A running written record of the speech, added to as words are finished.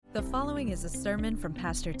The following is a sermon from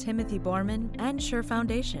Pastor Timothy Borman and Sure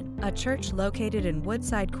Foundation, a church located in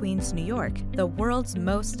Woodside, Queens, New York, the world's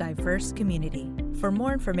most diverse community. For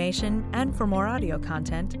more information and for more audio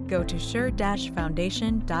content, go to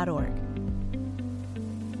sure-foundation.org.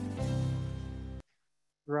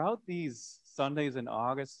 Throughout these Sundays in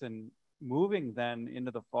August and moving then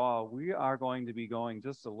into the fall, we are going to be going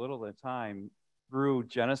just a little at a time through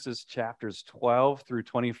Genesis chapters 12 through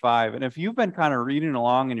 25. And if you've been kind of reading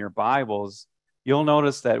along in your Bibles, you'll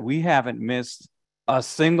notice that we haven't missed a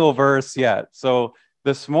single verse yet. So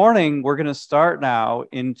this morning, we're going to start now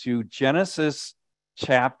into Genesis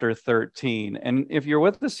chapter 13. And if you're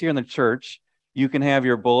with us here in the church, you can have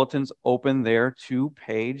your bulletins open there to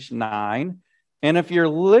page 9. And if you're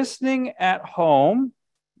listening at home,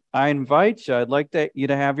 I invite you, I'd like you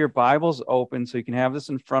to have your Bibles open so you can have this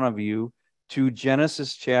in front of you to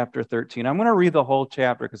Genesis chapter 13. I'm going to read the whole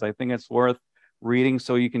chapter because I think it's worth reading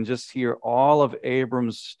so you can just hear all of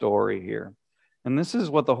Abram's story here. And this is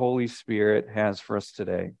what the Holy Spirit has for us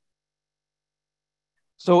today.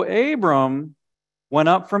 So Abram went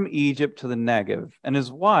up from Egypt to the Negev, and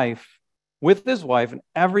with his wife and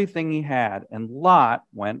everything he had, and Lot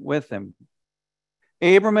went with him.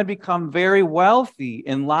 Abram had become very wealthy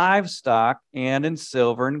in livestock and in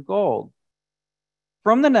silver and gold.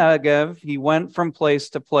 From the Negev, he went from place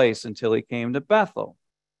to place until he came to Bethel,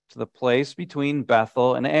 to the place between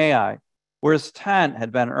Bethel and Ai, where his tent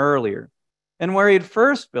had been earlier, and where he had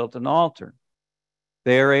first built an altar.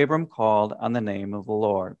 There Abram called on the name of the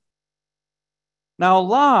Lord. Now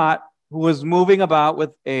Lot, who was moving about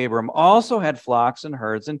with Abram, also had flocks and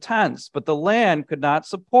herds and tents, but the land could not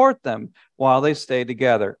support them while they stayed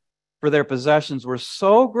together, for their possessions were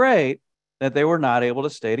so great that they were not able to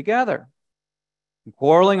stay together. And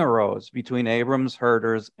quarreling arose between Abram's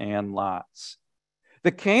herders and Lot's.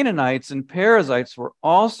 The Canaanites and Perizzites were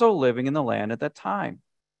also living in the land at that time.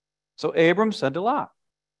 So Abram said to Lot,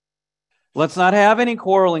 "Let's not have any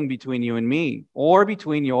quarreling between you and me, or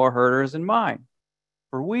between your herders and mine,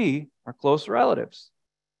 for we are close relatives.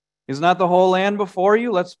 Is not the whole land before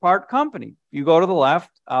you? Let's part company. If you go to the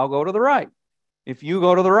left, I'll go to the right. If you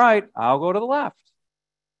go to the right, I'll go to the left."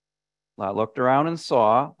 Lot looked around and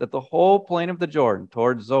saw that the whole plain of the Jordan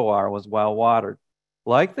toward Zoar was well watered,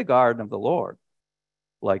 like the garden of the Lord,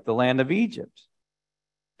 like the land of Egypt.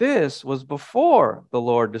 This was before the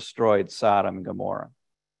Lord destroyed Sodom and Gomorrah.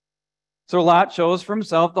 So Lot chose for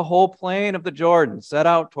himself the whole plain of the Jordan, set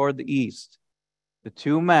out toward the east. The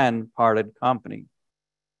two men parted company.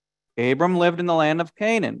 Abram lived in the land of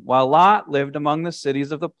Canaan, while Lot lived among the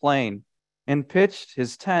cities of the plain and pitched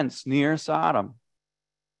his tents near Sodom.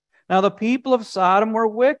 Now the people of Sodom were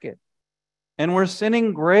wicked and were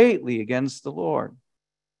sinning greatly against the Lord.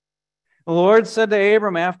 The Lord said to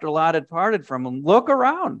Abram after Lot had parted from him, "Look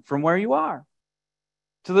around from where you are.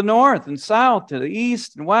 To the north and south, to the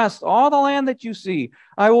east and west, all the land that you see,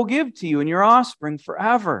 I will give to you and your offspring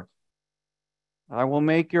forever. I will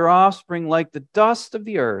make your offspring like the dust of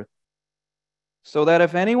the earth, so that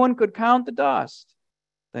if anyone could count the dust,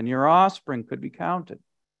 then your offspring could be counted.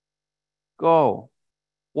 Go,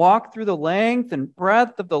 walk through the length and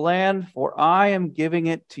breadth of the land, for I am giving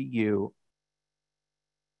it to you."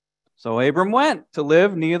 So Abram went to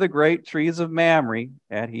live near the great trees of Mamre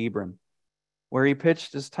at Hebron, where he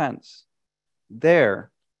pitched his tents. There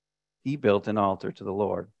he built an altar to the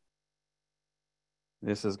Lord.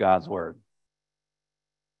 This is God's word.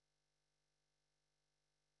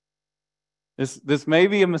 This may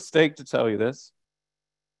be a mistake to tell you this,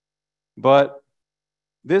 but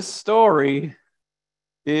this story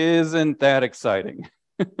isn't that exciting.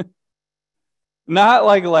 Not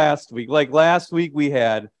like last week. Like last week we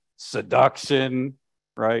had seduction,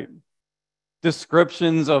 right?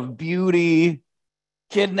 Descriptions of beauty,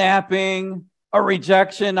 kidnapping, a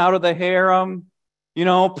rejection out of the harem,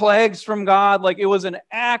 plagues from God. Like it was an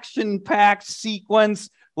action-packed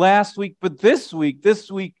sequence last week, but this week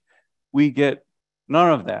we get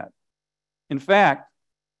none of that. In fact,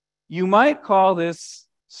 you might call this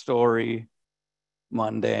story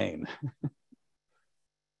mundane.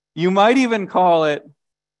 You might even call it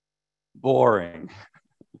boring.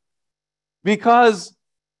 Because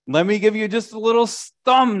let me give you just a little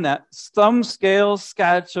thumb scale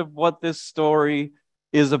sketch of what this story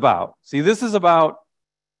is about. See, this is about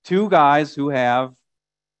two guys who have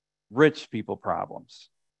rich people problems.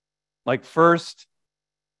 Like first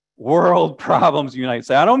world problems, you might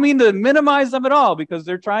say. I don't mean to minimize them at all because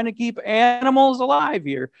they're trying to keep animals alive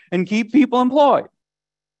here and keep people employed.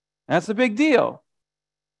 That's a big deal.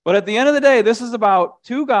 But at the end of the day, this is about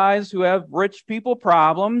two guys who have rich people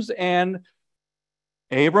problems, and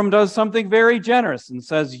Abram does something very generous and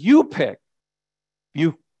says, you pick.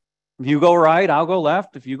 If you go right, I'll go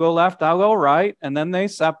left. If you go left, I'll go right. And then they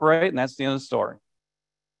separate, and that's the end of the story.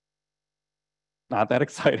 Not that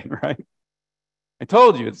exciting, right? I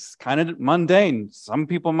told you, it's kind of mundane. Some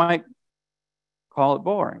people might call it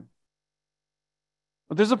boring.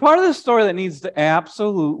 But there's a part of this story that needs to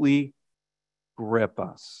absolutely grip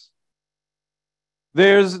us.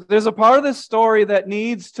 There's a part of this story that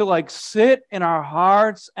needs to sit in our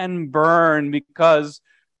hearts and burn because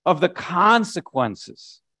of the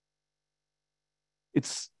consequences.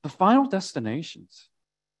 It's the final destinations.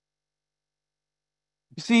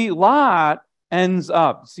 You see, Lot ends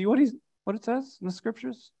up, see what it says in the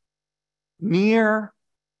scriptures? Near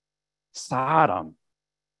Sodom.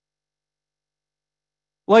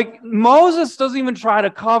 Moses doesn't even try to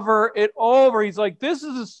cover it over. He's like, this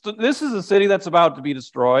is a city that's about to be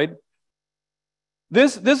destroyed.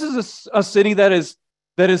 This is a city that is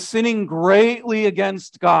sinning greatly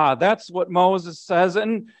against God. That's what Moses says.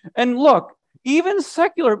 And look, even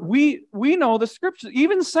secular, we know the scriptures.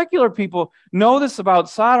 Even secular people know this about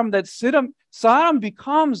Sodom, that Sodom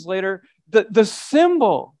becomes later the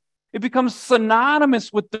symbol. It becomes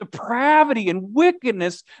synonymous with depravity and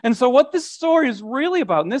wickedness. And so what this story is really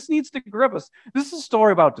about, and this needs to grip us, this is a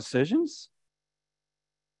story about decisions.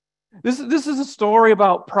 This is a story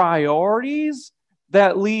about priorities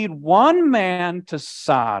that lead one man to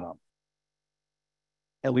Sodom,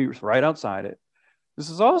 at least right outside it. This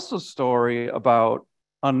is also a story about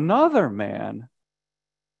another man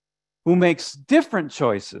who makes different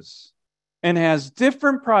choices and has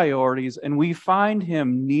different priorities, and we find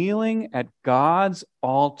him kneeling at God's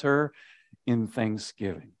altar in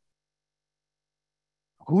thanksgiving.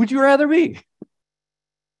 Who would you rather be?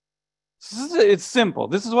 It's simple.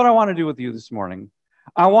 This is what I want to do with you this morning.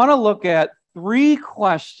 I want to look at 3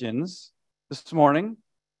 questions this morning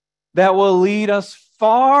that will lead us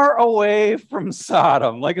far away from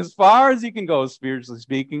Sodom, as far as you can go, spiritually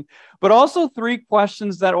speaking, but also 3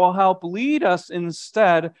 questions that will help lead us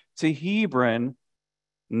instead to Hebron,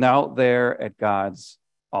 out there at God's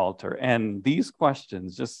altar. And these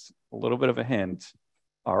questions, just a little bit of a hint,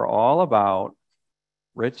 are all about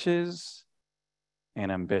riches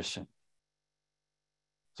and ambition.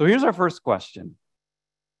 So here's our first question.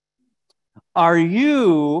 Are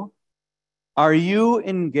you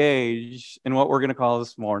engaged in what we're going to call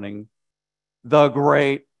this morning the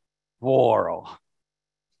great quarrel?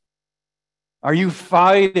 Are you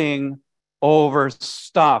fighting over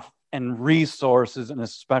stuff and resources, and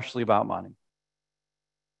especially about money?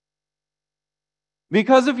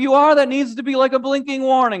 Because if you are, that needs to be like a blinking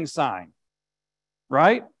warning sign,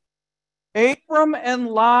 right? Abram and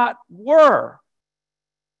Lot were.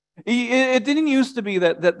 It didn't used to be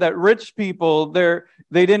that rich people,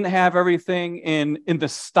 they didn't have everything in the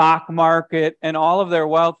stock market, and all of their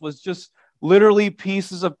wealth was just literally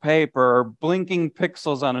pieces of paper or blinking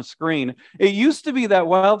pixels on a screen. It used to be that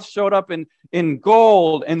wealth showed up in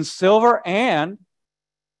gold and silver and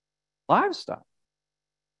livestock.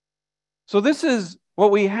 So this is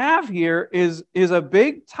what we have here is a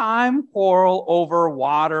big time quarrel over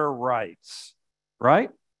water rights,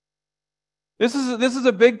 right? This is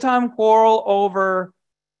a big time quarrel over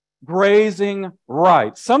grazing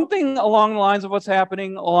rights. Something along the lines of what's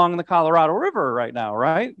happening along the Colorado River right now,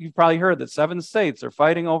 right? You've probably heard that 7 states are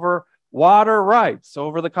fighting over water rights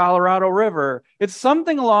over the Colorado River. It's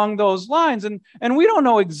something along those lines. And we don't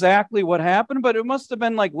know exactly what happened, but it must have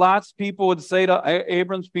been like Lot's people would say to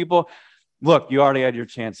Abram's people, look, you already had your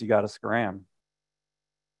chance, you got to scram.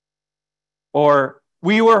 Or,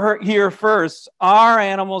 we were here first. Our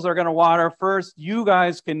animals are going to water first. You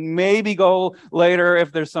guys can maybe go later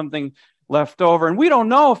if there's something left over. And we don't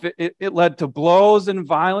know if it led to blows and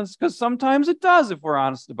violence, because sometimes it does, if we're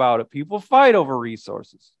honest about it. People fight over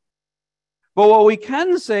resources. But what we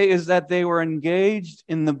can say is that they were engaged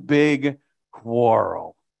in the big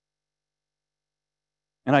quarrel.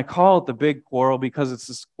 And I call it the big quarrel because it's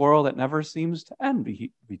this quarrel that never seems to end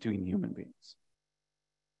between human beings.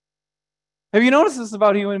 Have you noticed this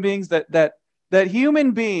about human beings, that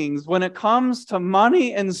human beings, when it comes to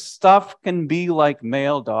money and stuff, can be like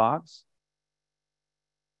male dogs?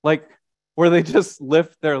 Like where they just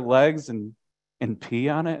lift their legs and pee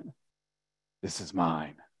on it? This is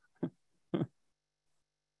mine.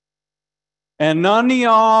 And none of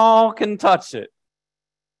y'all can touch it.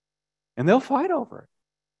 And they'll fight over it.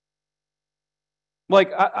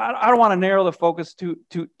 I don't want to narrow the focus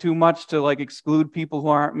too much to exclude people who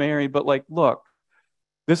aren't married, but look,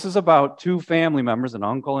 this is about 2 family members, an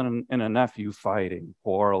uncle and a nephew, fighting,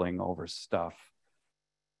 quarreling over stuff.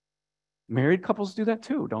 Married couples do that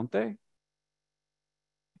too, don't they?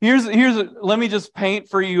 Let me just paint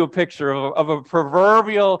for you a picture of a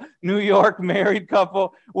proverbial New York married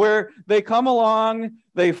couple where they come along,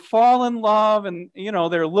 they fall in love, and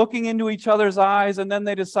they're looking into each other's eyes, and then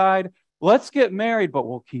they decide, let's get married, but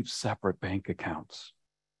we'll keep separate bank accounts.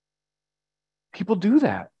 People do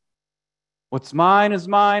that. What's mine is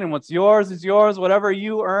mine, and what's yours is yours. Whatever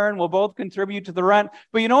you earn, we'll both contribute to the rent.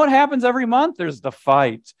 But you know what happens every month? There's the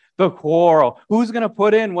fight, the quarrel. Who's going to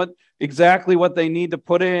put in exactly what they need to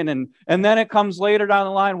put in? And then it comes later down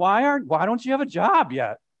the line, why don't you have a job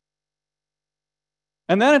yet?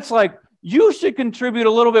 And then it's like, you should contribute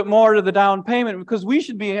a little bit more to the down payment because we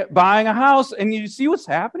should be buying a house. And you see what's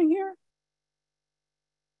happening here?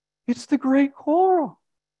 It's the great quarrel.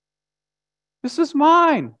 This is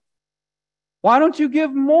mine. Why don't you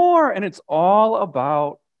give more? And it's all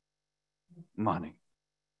about money.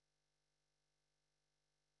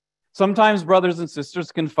 Sometimes brothers and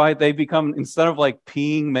sisters can fight. They become, instead of like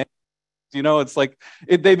peeing men, it's like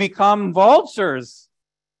they become vultures.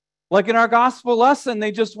 Like in our gospel lesson,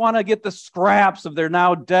 they just want to get the scraps of their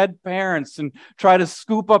now dead parents and try to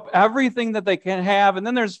scoop up everything that they can have. And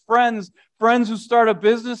then there's friends who start a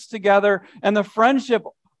business together, and the friendship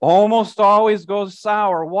almost always goes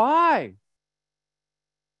sour. Why?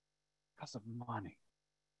 Because of money.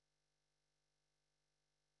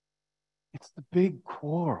 It's the big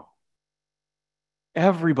quarrel.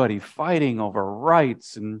 Everybody fighting over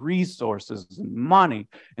rights and resources and money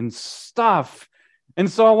and stuff. And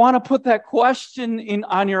so I want to put that question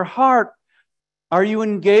on your heart. Are you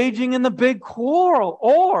engaging in the big quarrel?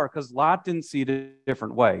 Or, because Lot didn't see it a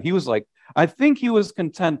different way. He was like, I think he was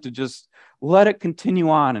content to just let it continue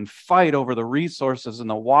on and fight over the resources and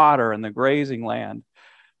the water and the grazing land.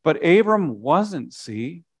 But Abram wasn't,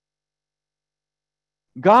 see?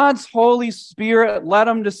 God's Holy Spirit led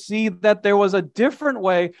him to see that there was a different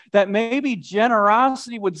way, that maybe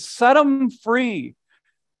generosity would set him free.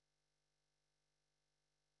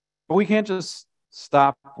 But we can't just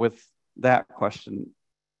stop with that question.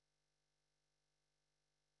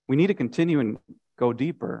 We need to continue and go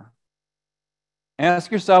deeper.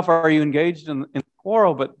 Ask yourself, are you engaged in the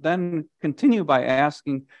quarrel? But then continue by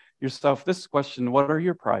asking yourself this question: what are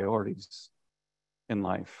your priorities in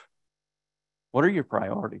life? What are your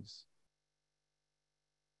priorities?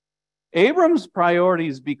 Abram's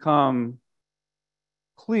priorities become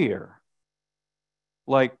clear,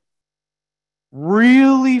 like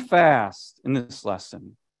really fast in this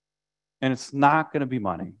lesson. And it's not going to be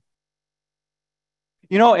money.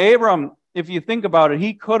 Abram, if you think about it,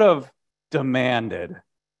 he could have demanded.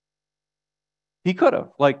 He could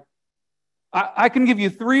have. I can give you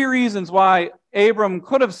 3 reasons why Abram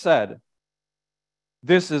could have said,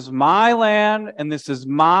 this is my land and this is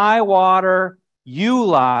my water. You,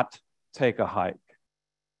 Lot, take a hike.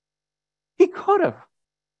 He could have.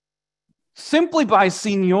 Simply by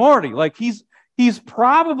seniority. He's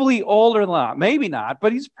probably older than Lot. Maybe not,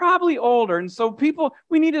 but he's probably older. And so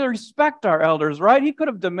we need to respect our elders, right? He could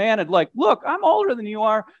have demanded, look, I'm older than you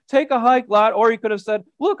are. Take a hike, Lot. Or he could have said,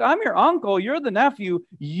 look, I'm your uncle. You're the nephew.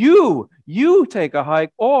 You take a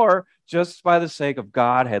hike. Or just by the sake of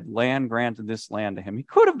God had land granted this land to him. He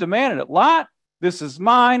could have demanded it. Lot, this is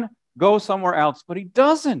mine. Go somewhere else. But he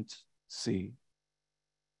doesn't, see.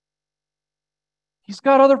 He's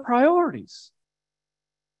got other priorities.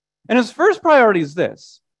 And his first priority is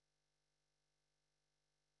this.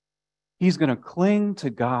 He's going to cling to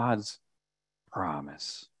God's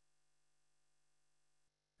promise.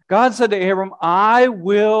 God said to Abram, I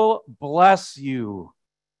will bless you.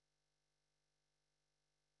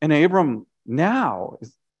 And Abram now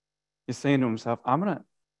is saying to himself, I'm going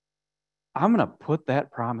to put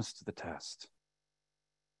that promise to the test.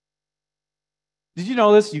 Did you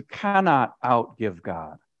know this? You cannot outgive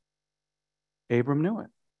God. Abram knew it.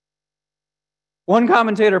 One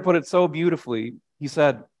commentator put it so beautifully. He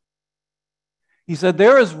said,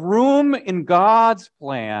 there is room in God's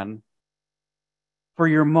plan for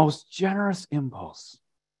your most generous impulse.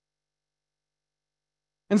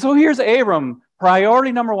 And so here's Abram,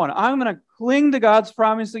 priority number 1. I'm going to cling to God's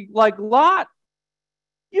promise. Like Lot,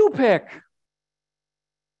 you pick.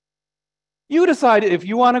 You decide if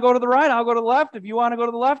you want to go to the right, I'll go to the left. If you want to go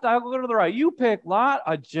to the left, I'll go to the right. You pick, Lot,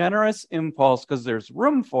 a generous impulse because there's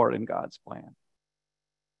room for it in God's plan.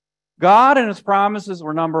 God and his promises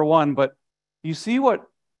were number 1, but you see what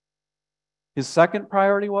his second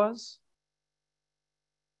priority was?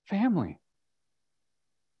 Family.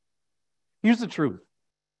 Here's the truth.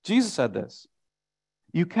 Jesus said this.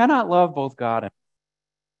 You cannot love both God and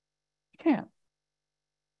you can't.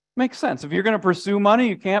 Makes sense. If you're going to pursue money,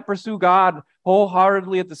 you can't pursue God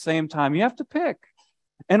wholeheartedly at the same time. You have to pick.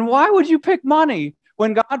 And why would you pick money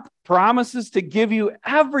when God promises to give you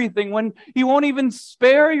everything, when he won't even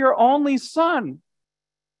spare your only son.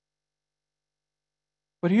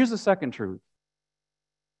 But here's the second truth.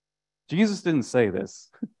 Jesus didn't say this,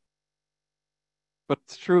 but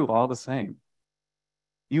it's true all the same.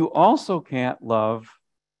 You also can't love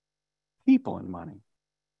people and money.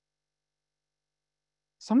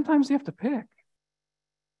 Sometimes you have to pick.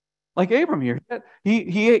 Like Abram here,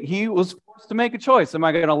 he was forced to make a choice. Am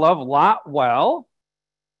I going to love Lot well,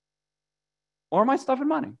 or am I stuffing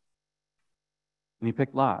money? And he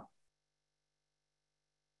picked Lot.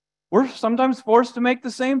 We're sometimes forced to make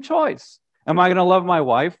the same choice. Am I going to love my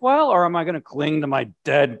wife well, or am I going to cling to my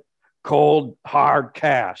dead, cold, hard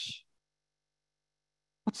cash?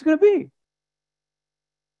 What's it going to be?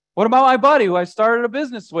 What about my buddy who I started a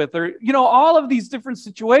business with? Or, all of these different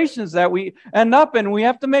situations that we end up in, we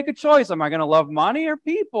have to make a choice. Am I going to love money or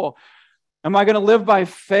people? Am I going to live by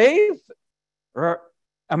faith, or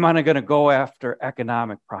am I going to go after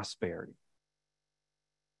economic prosperity?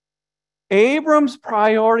 Abram's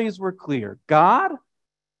priorities were clear. God,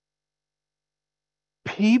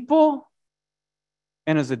 people,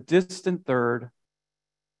 and as a distant third,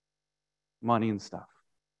 money and stuff.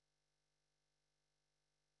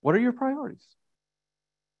 What are your priorities?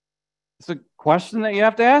 It's a question that you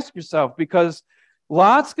have to ask yourself, because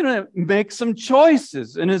Lot's going to make some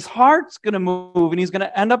choices and his heart's going to move and he's going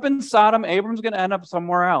to end up in Sodom. Abram's going to end up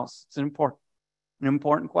somewhere else. It's an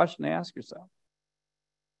important question to ask yourself.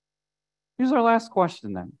 Here's our last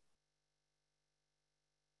question then.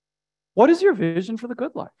 What is your vision for the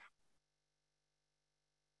good life?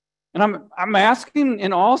 And I'm asking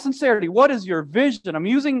in all sincerity, what is your vision? I'm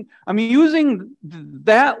using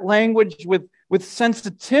that language with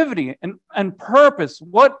sensitivity and purpose.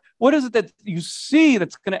 What is it that you see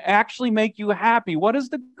that's going to actually make you happy? What is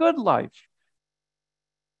the good life?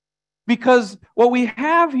 Because what we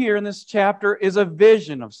have here in this chapter is a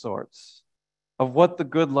vision of sorts of what the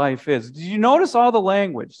good life is. Did you notice all the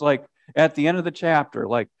language? Like at the end of the chapter,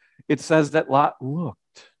 like it says that Lot looked.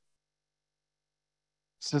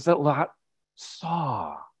 It says that Lot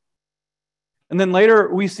saw. And then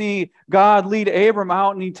later we see God lead Abram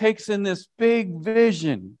out and he takes in this big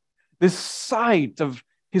vision, this sight of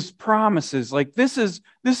his promises. Like this is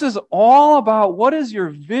all about what is your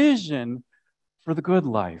vision for the good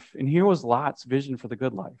life. And here was Lot's vision for the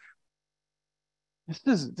good life.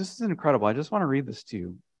 This is incredible. I just want to read this to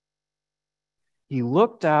you. He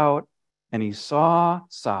looked out and he saw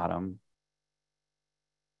Sodom,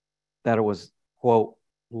 that it was, quote,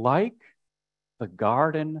 like the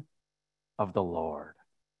garden of the Lord.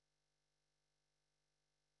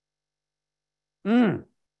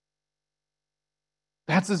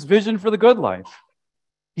 That's his vision for the good life.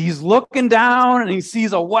 He's looking down and he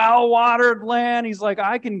sees a well-watered land. He's like,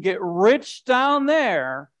 I can get rich down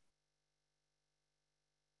there.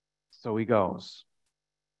 So he goes.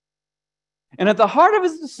 And at the heart of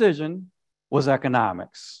his decision was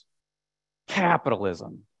economics,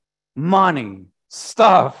 capitalism, money,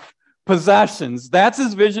 stuff, possessions. That's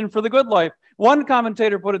his vision for the good life. One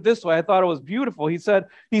commentator put it this way. I thought it was beautiful. He said,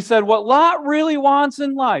 what Lot really wants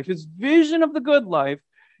in life, his vision of the good life,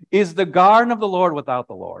 is the garden of the Lord without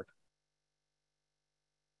the Lord.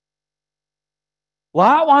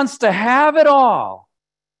 Lot wants to have it all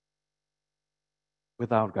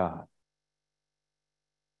without God.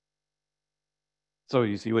 So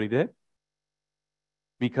you see what he did?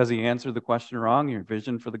 Because he answered the question wrong, your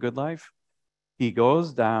vision for the good life, he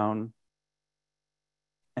goes down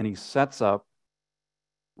and he sets up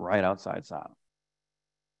right outside Sodom.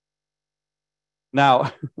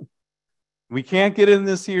 Now, we can't get in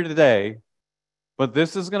this here today, but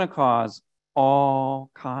this is going to cause all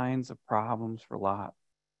kinds of problems for Lot.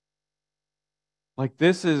 Like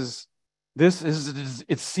it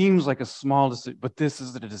seems like a small decision, but this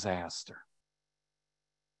is a disaster.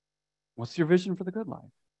 What's your vision for the good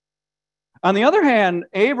life? On the other hand,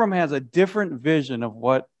 Abram has a different vision of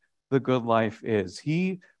what the good life is.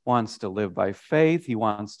 He wants to live by faith. He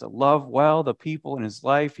wants to love well the people in his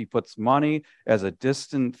life. He puts money as a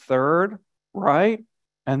distant third, right?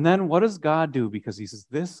 And then what does God do? Because he says,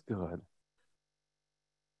 this good.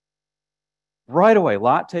 Right away,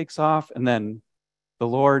 Lot takes off, and then the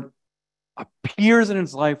Lord appears in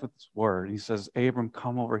his life with his word. He says, Abram,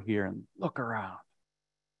 come over here and look around.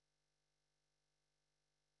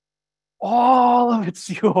 All of it's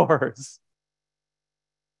yours.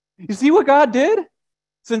 You see what God did?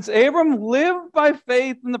 Since Abram lived by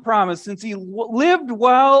faith in the promise, since he lived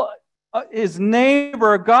well his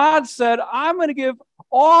neighbor, God said, I'm going to give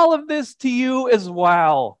all of this to you as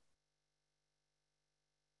well.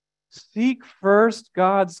 Seek first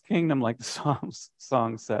God's kingdom, like the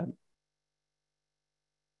song said.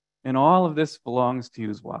 And all of this belongs to you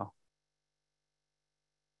as well.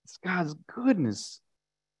 It's God's goodness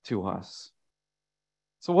to us.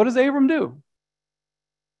 So what does Abram do?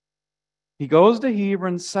 He goes to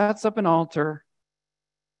Hebron, sets up an altar,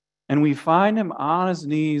 and we find him on his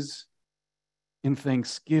knees in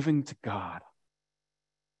thanksgiving to God.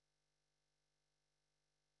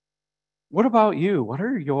 What about you?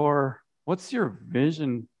 What's your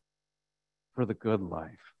vision for the good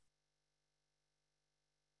life?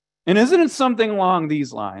 And isn't it something along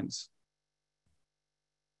these lines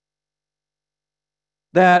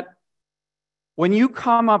that when you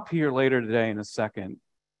come up here later today in a second,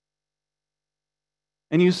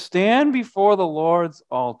 and you stand before the Lord's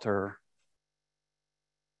altar,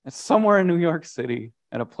 it's somewhere in New York City,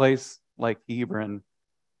 at a place like Hebron,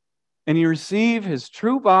 and you receive his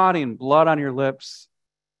true body and blood on your lips,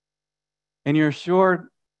 and you're assured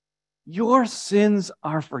your sins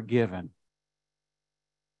are forgiven.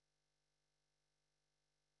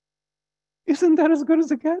 Isn't that as good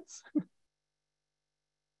as it gets?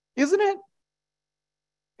 Isn't it?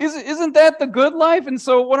 Isn't that the good life? And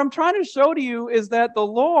so what I'm trying to show to you is that the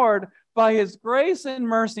Lord, by his grace and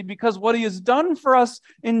mercy, because what he has done for us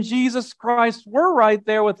in Jesus Christ, we're right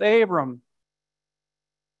there with Abram.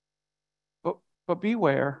 But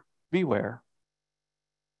beware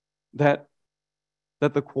that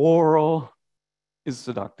the quarrel is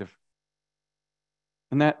seductive.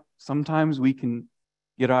 And that sometimes we can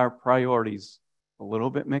get our priorities a little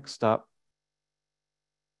bit mixed up.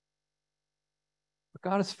 But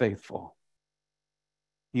God is faithful.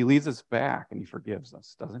 He leads us back and he forgives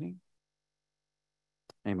us, doesn't he?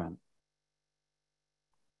 Amen.